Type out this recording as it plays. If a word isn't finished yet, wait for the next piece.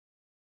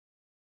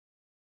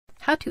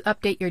How to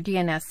update your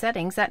DNS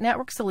settings at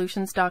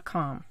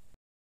networksolutions.com.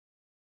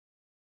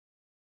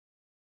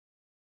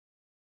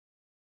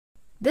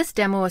 This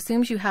demo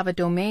assumes you have a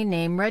domain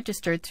name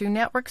registered through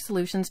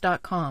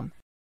networksolutions.com.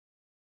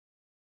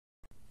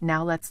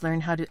 Now let's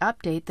learn how to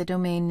update the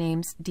domain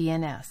name's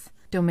DNS,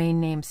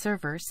 Domain Name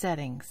Server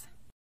settings.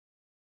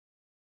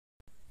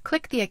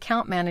 Click the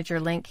Account Manager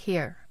link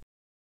here.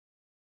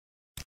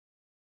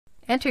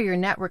 Enter your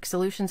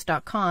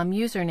networksolutions.com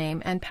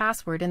username and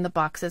password in the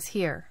boxes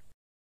here.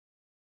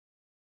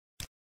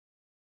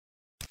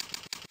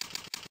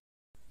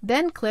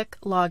 Then click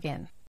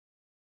Login.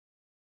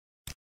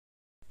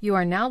 You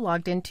are now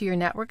logged into your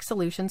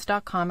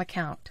networksolutions.com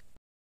account.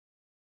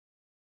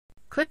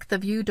 Click the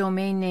View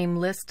Domain Name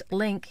List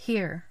link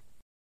here.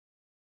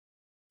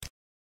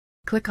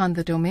 Click on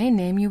the domain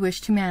name you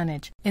wish to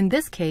manage, in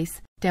this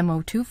case,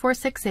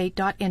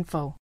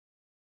 demo2468.info.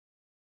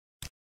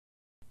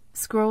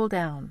 Scroll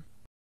down.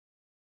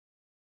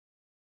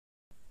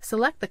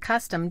 Select the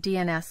Custom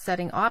DNS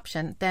Setting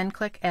option, then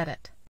click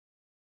Edit.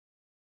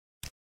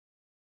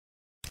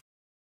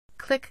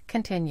 Click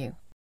Continue.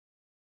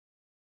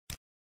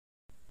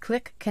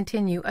 Click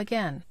Continue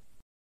again.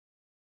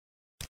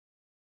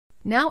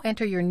 Now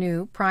enter your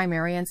new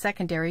primary and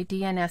secondary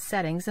DNS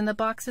settings in the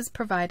boxes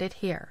provided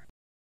here.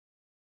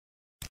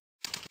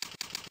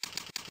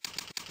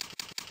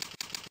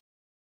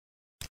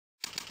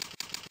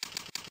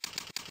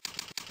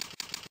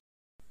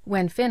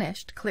 When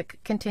finished, click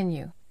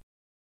Continue.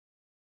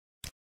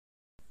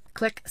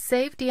 Click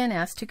Save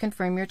DNS to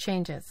confirm your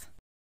changes.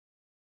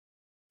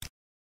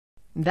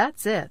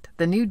 That's it.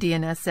 The new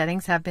DNS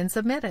settings have been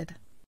submitted.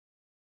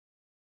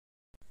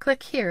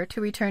 Click here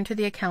to return to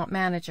the Account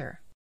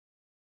Manager.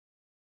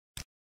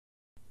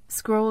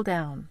 Scroll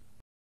down.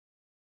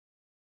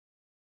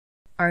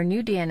 Our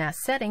new DNS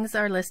settings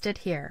are listed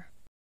here.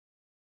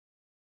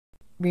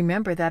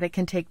 Remember that it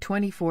can take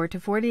 24 to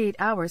 48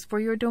 hours for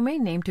your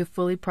domain name to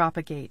fully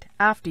propagate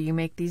after you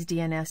make these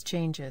DNS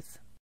changes.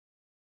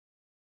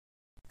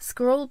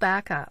 Scroll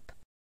back up.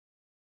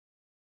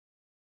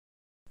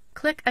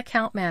 Click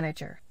Account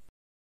Manager.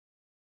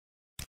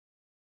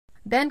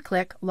 Then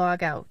click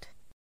Log Out.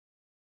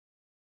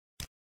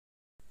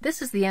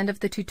 This is the end of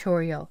the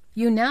tutorial.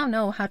 You now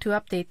know how to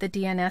update the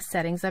DNS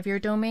settings of your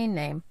domain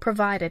name,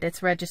 provided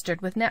it's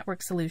registered with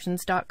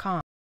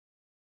networksolutions.com.